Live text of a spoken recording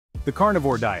The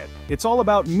carnivore diet. It's all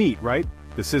about meat, right?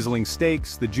 The sizzling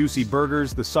steaks, the juicy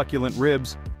burgers, the succulent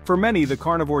ribs. For many, the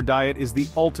carnivore diet is the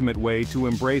ultimate way to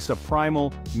embrace a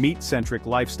primal, meat-centric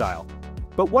lifestyle.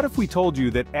 But what if we told you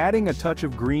that adding a touch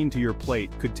of green to your plate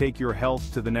could take your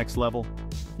health to the next level?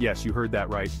 Yes, you heard that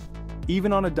right.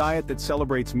 Even on a diet that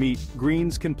celebrates meat,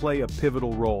 greens can play a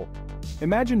pivotal role.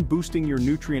 Imagine boosting your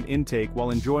nutrient intake while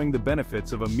enjoying the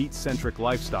benefits of a meat-centric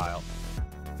lifestyle.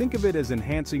 Think of it as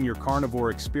enhancing your carnivore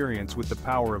experience with the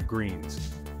power of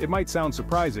greens. It might sound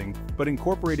surprising, but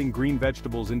incorporating green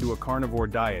vegetables into a carnivore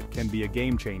diet can be a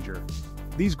game-changer.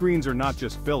 These greens are not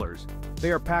just fillers.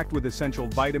 They are packed with essential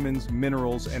vitamins,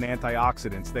 minerals, and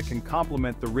antioxidants that can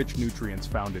complement the rich nutrients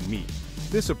found in meat.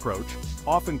 This approach,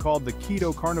 often called the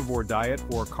keto carnivore diet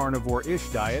or carnivore-ish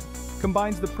diet,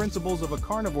 combines the principles of a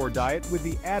carnivore diet with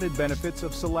the added benefits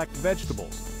of select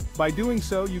vegetables. By doing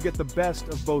so, you get the best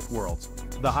of both worlds: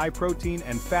 the high protein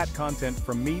and fat content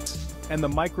from meats, and the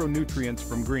micronutrients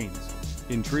from greens.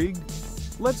 Intrigued?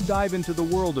 Let's dive into the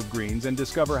world of greens and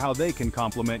discover how they can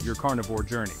complement your carnivore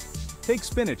journey. Take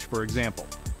spinach, for example.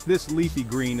 This leafy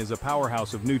green is a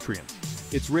powerhouse of nutrients.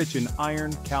 It's rich in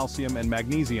iron, calcium, and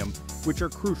magnesium, which are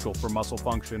crucial for muscle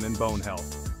function and bone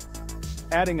health.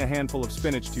 Adding a handful of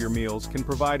spinach to your meals can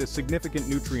provide a significant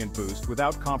nutrient boost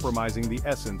without compromising the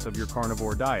essence of your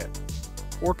carnivore diet.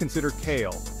 Or consider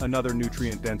kale, another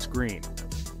nutrient-dense green.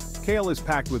 Kale is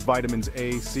packed with vitamins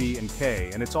A, C, and K,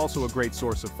 and it's also a great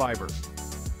source of fiber.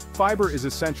 Fiber is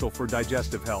essential for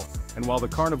digestive health, and while the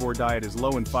carnivore diet is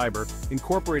low in fiber,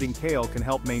 incorporating kale can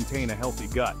help maintain a healthy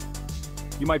gut.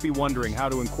 You might be wondering how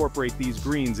to incorporate these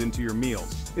greens into your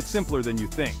meals. It's simpler than you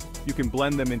think. You can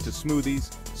blend them into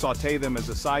smoothies, sauté them as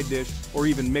a side dish, or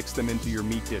even mix them into your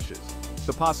meat dishes.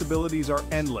 The possibilities are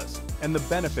endless, and the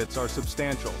benefits are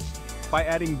substantial. By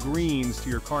adding greens to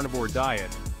your carnivore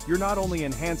diet, you're not only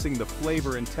enhancing the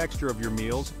flavor and texture of your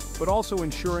meals, but also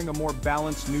ensuring a more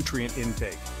balanced nutrient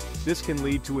intake. This can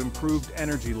lead to improved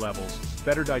energy levels,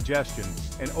 better digestion,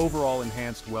 and overall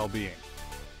enhanced well-being.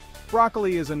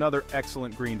 Broccoli is another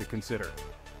excellent green to consider.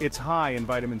 It's high in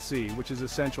vitamin C, which is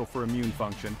essential for immune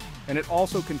function, and it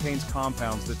also contains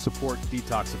compounds that support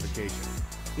detoxification.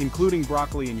 Including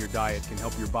broccoli in your diet can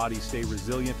help your body stay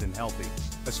resilient and healthy.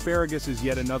 Asparagus is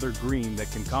yet another green that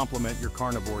can complement your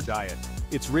carnivore diet.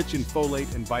 It's rich in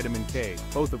folate and vitamin K,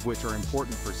 both of which are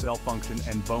important for cell function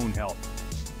and bone health.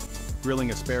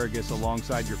 Grilling asparagus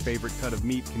alongside your favorite cut of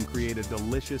meat can create a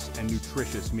delicious and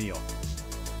nutritious meal.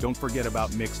 Don't forget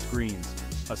about mixed greens.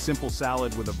 A simple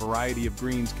salad with a variety of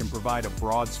greens can provide a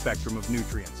broad spectrum of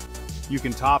nutrients. You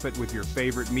can top it with your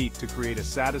favorite meat to create a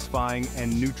satisfying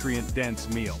and nutrient-dense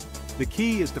meal. The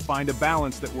key is to find a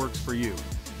balance that works for you.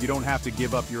 You don't have to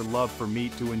give up your love for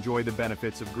meat to enjoy the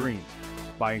benefits of greens.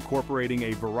 By incorporating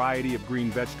a variety of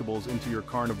green vegetables into your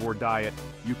carnivore diet,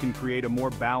 you can create a more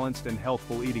balanced and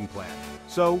healthful eating plan.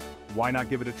 So, why not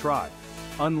give it a try?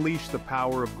 Unleash the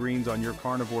power of greens on your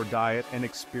carnivore diet and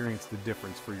experience the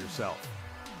difference for yourself.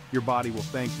 Your body will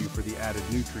thank you for the added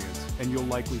nutrients, and you'll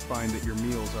likely find that your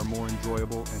meals are more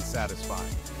enjoyable and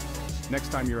satisfying. Next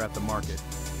time you're at the market,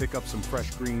 pick up some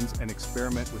fresh greens and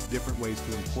experiment with different ways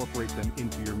to incorporate them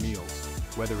into your meals.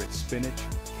 Whether it's spinach,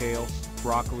 kale,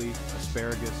 broccoli,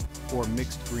 asparagus, or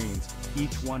mixed greens,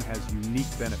 each one has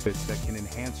unique benefits that can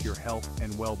enhance your health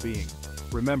and well-being.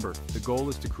 Remember, the goal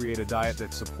is to create a diet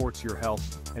that supports your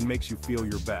health and makes you feel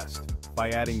your best. By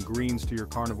adding greens to your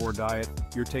carnivore diet,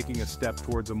 you're taking a step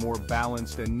towards a more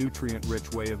balanced and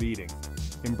nutrient-rich way of eating.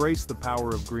 Embrace the power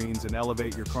of greens and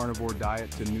elevate your carnivore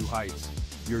diet to new heights.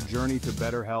 Your journey to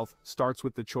better health starts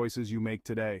with the choices you make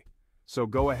today. So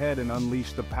go ahead and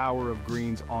unleash the power of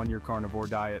greens on your carnivore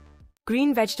diet.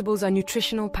 Green vegetables are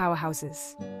nutritional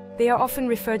powerhouses. They are often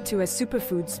referred to as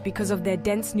superfoods because of their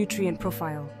dense nutrient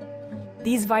profile.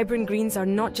 These vibrant greens are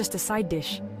not just a side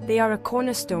dish, they are a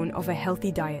cornerstone of a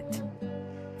healthy diet.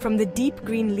 From the deep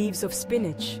green leaves of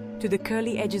spinach to the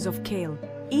curly edges of kale,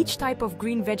 each type of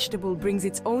green vegetable brings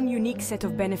its own unique set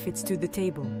of benefits to the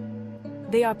table.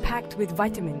 They are packed with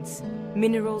vitamins,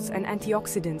 minerals, and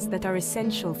antioxidants that are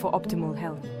essential for optimal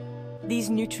health.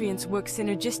 These nutrients work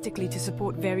synergistically to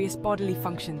support various bodily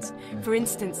functions. For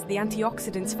instance, the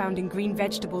antioxidants found in green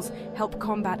vegetables help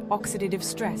combat oxidative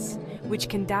stress, which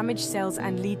can damage cells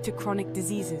and lead to chronic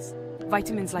diseases.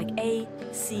 Vitamins like A,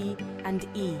 C, and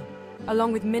E,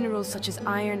 along with minerals such as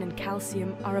iron and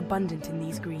calcium, are abundant in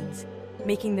these greens,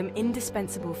 making them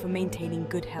indispensable for maintaining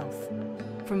good health.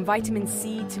 From vitamin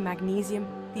C to magnesium,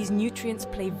 these nutrients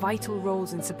play vital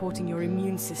roles in supporting your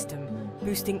immune system,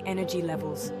 boosting energy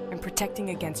levels, and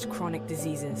protecting against chronic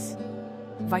diseases.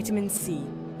 Vitamin C,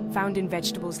 found in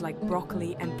vegetables like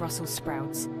broccoli and Brussels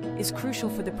sprouts, is crucial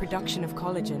for the production of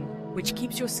collagen, which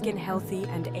keeps your skin healthy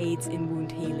and aids in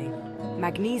wound healing.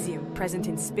 Magnesium, present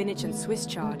in spinach and Swiss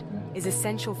chard, is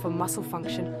essential for muscle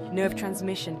function, nerve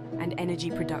transmission, and energy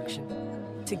production.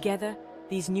 Together,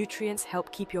 these nutrients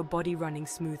help keep your body running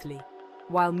smoothly.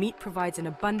 While meat provides an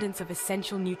abundance of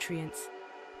essential nutrients,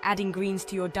 adding greens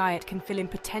to your diet can fill in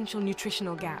potential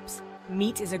nutritional gaps.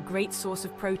 Meat is a great source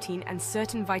of protein and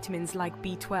certain vitamins like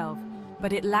B12,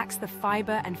 but it lacks the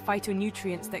fiber and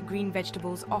phytonutrients that green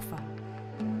vegetables offer.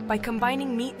 By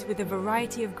combining meat with a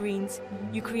variety of greens,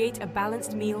 you create a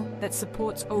balanced meal that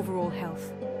supports overall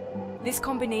health. This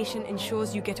combination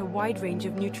ensures you get a wide range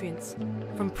of nutrients,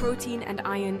 from protein and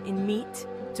iron in meat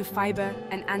to fiber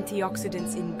and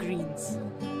antioxidants in greens.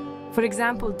 For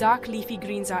example, dark leafy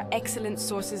greens are excellent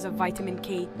sources of vitamin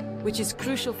K, which is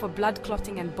crucial for blood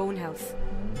clotting and bone health.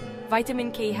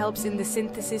 Vitamin K helps in the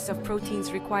synthesis of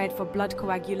proteins required for blood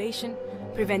coagulation,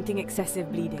 preventing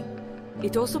excessive bleeding.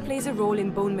 It also plays a role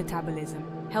in bone metabolism,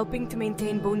 helping to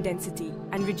maintain bone density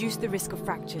and reduce the risk of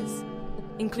fractures.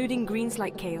 Including greens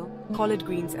like kale, collard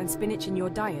greens, and spinach in your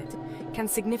diet can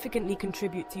significantly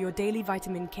contribute to your daily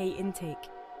vitamin K intake.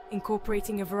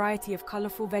 Incorporating a variety of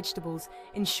colorful vegetables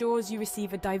ensures you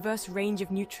receive a diverse range of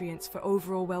nutrients for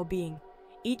overall well-being.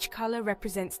 Each color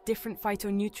represents different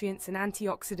phytonutrients and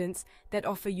antioxidants that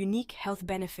offer unique health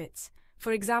benefits.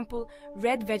 For example,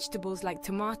 red vegetables like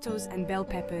tomatoes and bell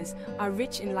peppers are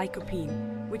rich in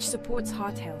lycopene, which supports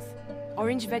heart health.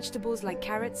 Orange vegetables like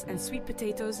carrots and sweet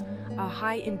potatoes are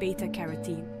high in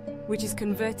beta-carotene, which is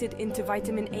converted into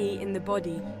vitamin A in the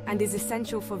body and is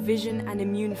essential for vision and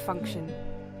immune function.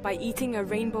 By eating a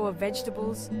rainbow of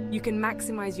vegetables, you can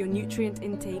maximize your nutrient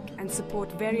intake and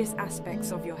support various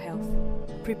aspects of your health.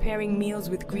 Preparing meals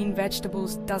with green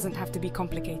vegetables doesn't have to be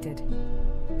complicated.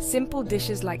 Simple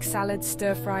dishes like salads,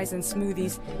 stir-fries, and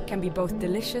smoothies can be both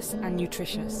delicious and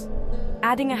nutritious.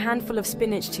 Adding a handful of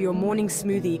spinach to your morning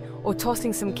smoothie or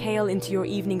tossing some kale into your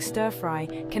evening stir-fry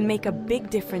can make a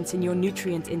big difference in your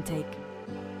nutrient intake.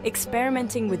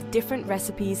 Experimenting with different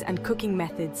recipes and cooking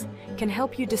methods can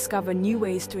help you discover new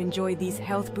ways to enjoy these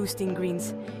health-boosting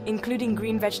greens. Including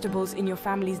green vegetables in your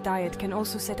family's diet can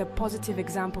also set a positive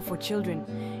example for children,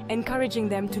 encouraging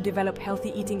them to develop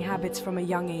healthy eating habits from a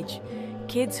young age.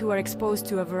 Kids who are exposed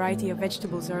to a variety of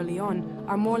vegetables early on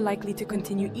are more likely to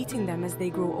continue eating them as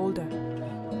they grow older.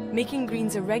 Making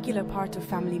greens a regular part of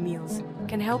family meals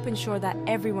can help ensure that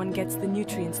everyone gets the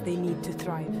nutrients they need to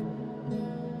thrive.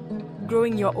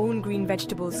 Growing your own green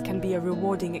vegetables can be a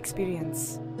rewarding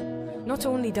experience. Not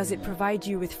only does it provide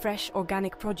you with fresh,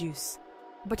 organic produce,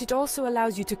 but it also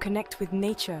allows you to connect with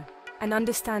nature and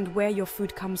understand where your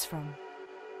food comes from.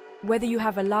 Whether you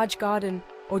have a large garden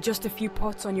or just a few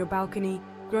pots on your balcony,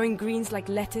 growing greens like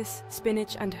lettuce,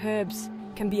 spinach, and herbs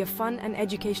can be a fun and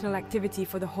educational activity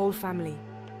for the whole family.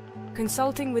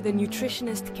 Consulting with a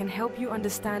nutritionist can help you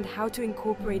understand how to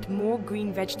incorporate more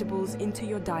green vegetables into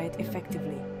your diet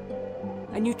effectively.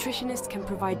 A nutritionist can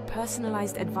provide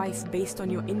personalized advice based on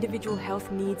your individual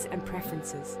health needs and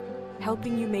preferences,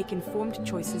 helping you make informed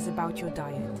choices about your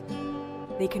diet.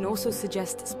 They can also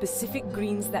suggest specific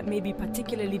greens that may be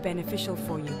particularly beneficial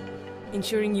for you,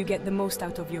 ensuring you get the most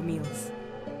out of your meals.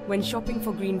 When shopping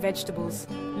for green vegetables,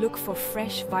 look for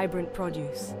fresh, vibrant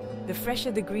produce. The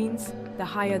fresher the greens, the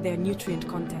higher their nutrient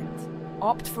content.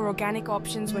 Opt for organic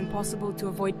options when possible to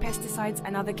avoid pesticides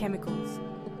and other chemicals.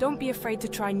 Don't be afraid to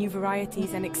try new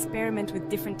varieties and experiment with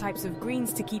different types of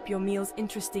greens to keep your meals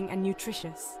interesting and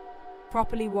nutritious.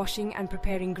 Properly washing and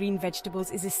preparing green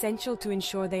vegetables is essential to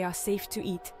ensure they are safe to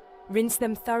eat. Rinse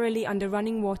them thoroughly under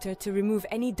running water to remove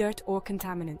any dirt or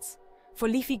contaminants. For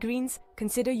leafy greens,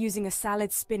 consider using a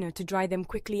salad spinner to dry them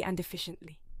quickly and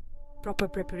efficiently. Proper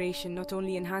preparation not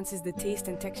only enhances the taste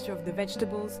and texture of the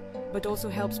vegetables, but also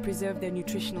helps preserve their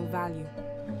nutritional value.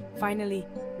 Finally,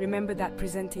 remember that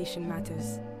presentation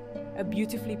matters. A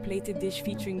beautifully plated dish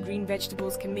featuring green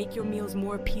vegetables can make your meals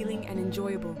more appealing and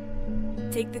enjoyable.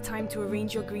 Take the time to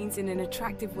arrange your greens in an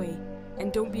attractive way,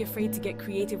 and don't be afraid to get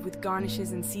creative with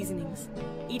garnishes and seasonings.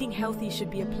 Eating healthy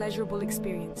should be a pleasurable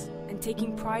experience, and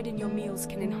taking pride in your meals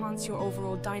can enhance your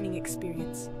overall dining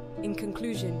experience. In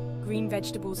conclusion, green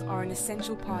vegetables are an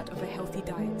essential part of a healthy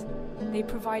diet. They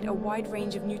provide a wide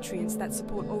range of nutrients that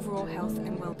support overall health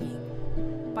and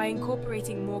well-being. By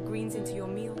incorporating more greens into your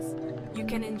meals, you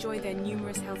can enjoy their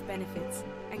numerous health benefits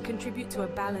and contribute to a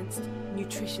balanced,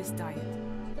 nutritious diet.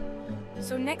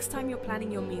 So next time you're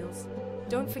planning your meals,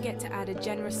 don't forget to add a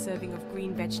generous serving of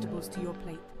green vegetables to your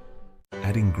plate.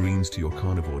 Adding greens to your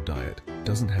carnivore diet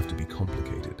doesn't have to be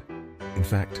complicated. In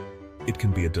fact, it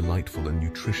can be a delightful and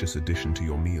nutritious addition to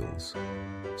your meals.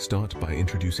 Start by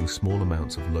introducing small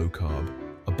amounts of low-carb,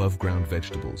 above-ground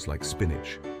vegetables like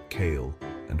spinach, kale,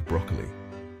 and broccoli.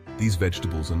 These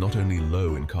vegetables are not only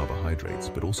low in carbohydrates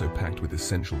but also packed with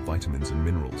essential vitamins and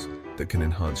minerals that can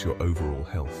enhance your overall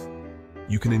health.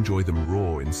 You can enjoy them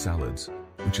raw in salads,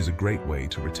 which is a great way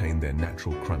to retain their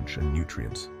natural crunch and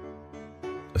nutrients.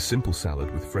 A simple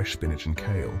salad with fresh spinach and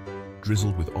kale,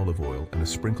 drizzled with olive oil and a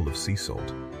sprinkle of sea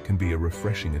salt, can be a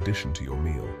refreshing addition to your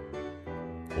meal.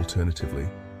 Alternatively,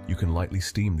 you can lightly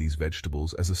steam these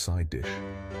vegetables as a side dish.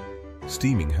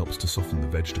 Steaming helps to soften the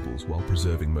vegetables while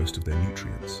preserving most of their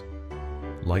nutrients.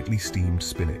 Lightly steamed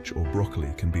spinach or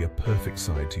broccoli can be a perfect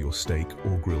side to your steak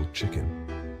or grilled chicken.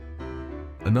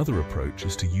 Another approach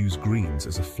is to use greens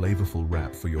as a flavorful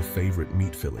wrap for your favorite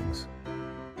meat fillings.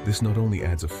 This not only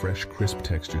adds a fresh, crisp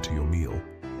texture to your meal,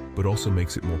 but also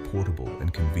makes it more portable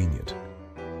and convenient.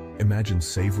 Imagine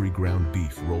savory ground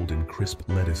beef rolled in crisp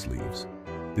lettuce leaves.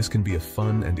 This can be a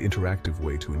fun and interactive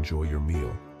way to enjoy your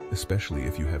meal, especially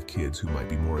if you have kids who might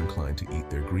be more inclined to eat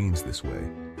their greens this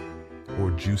way.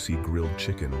 Or juicy grilled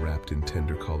chicken wrapped in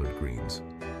tender collard greens.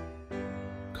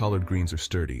 Collard greens are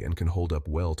sturdy and can hold up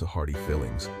well to hearty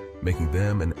fillings, making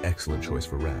them an excellent choice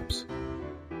for wraps.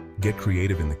 Get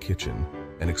creative in the kitchen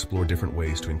and explore different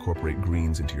ways to incorporate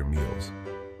greens into your meals.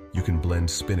 You can blend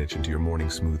spinach into your morning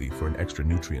smoothie for an extra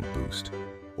nutrient boost,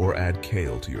 or add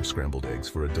kale to your scrambled eggs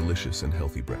for a delicious and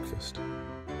healthy breakfast.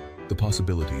 The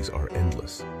possibilities are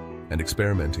endless, and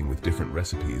experimenting with different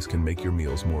recipes can make your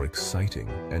meals more exciting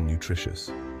and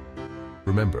nutritious.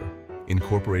 Remember,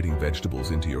 incorporating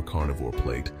vegetables into your carnivore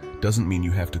plate doesn't mean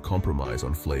you have to compromise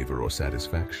on flavor or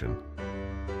satisfaction.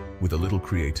 With a little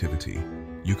creativity,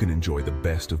 you can enjoy the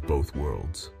best of both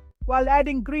worlds. While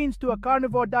adding greens to a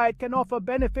carnivore diet can offer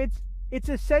benefits, it's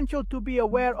essential to be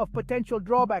aware of potential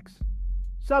drawbacks.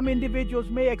 Some individuals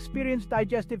may experience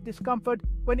digestive discomfort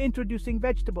when introducing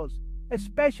vegetables,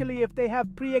 especially if they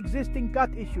have pre-existing gut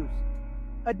issues.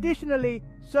 Additionally,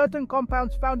 certain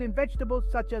compounds found in vegetables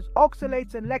such as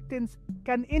oxalates and lectins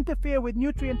can interfere with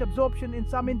nutrient absorption in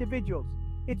some individuals.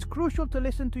 It's crucial to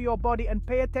listen to your body and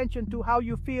pay attention to how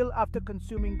you feel after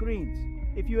consuming greens.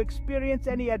 If you experience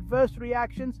any adverse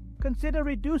reactions, consider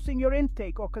reducing your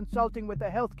intake or consulting with a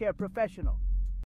healthcare professional.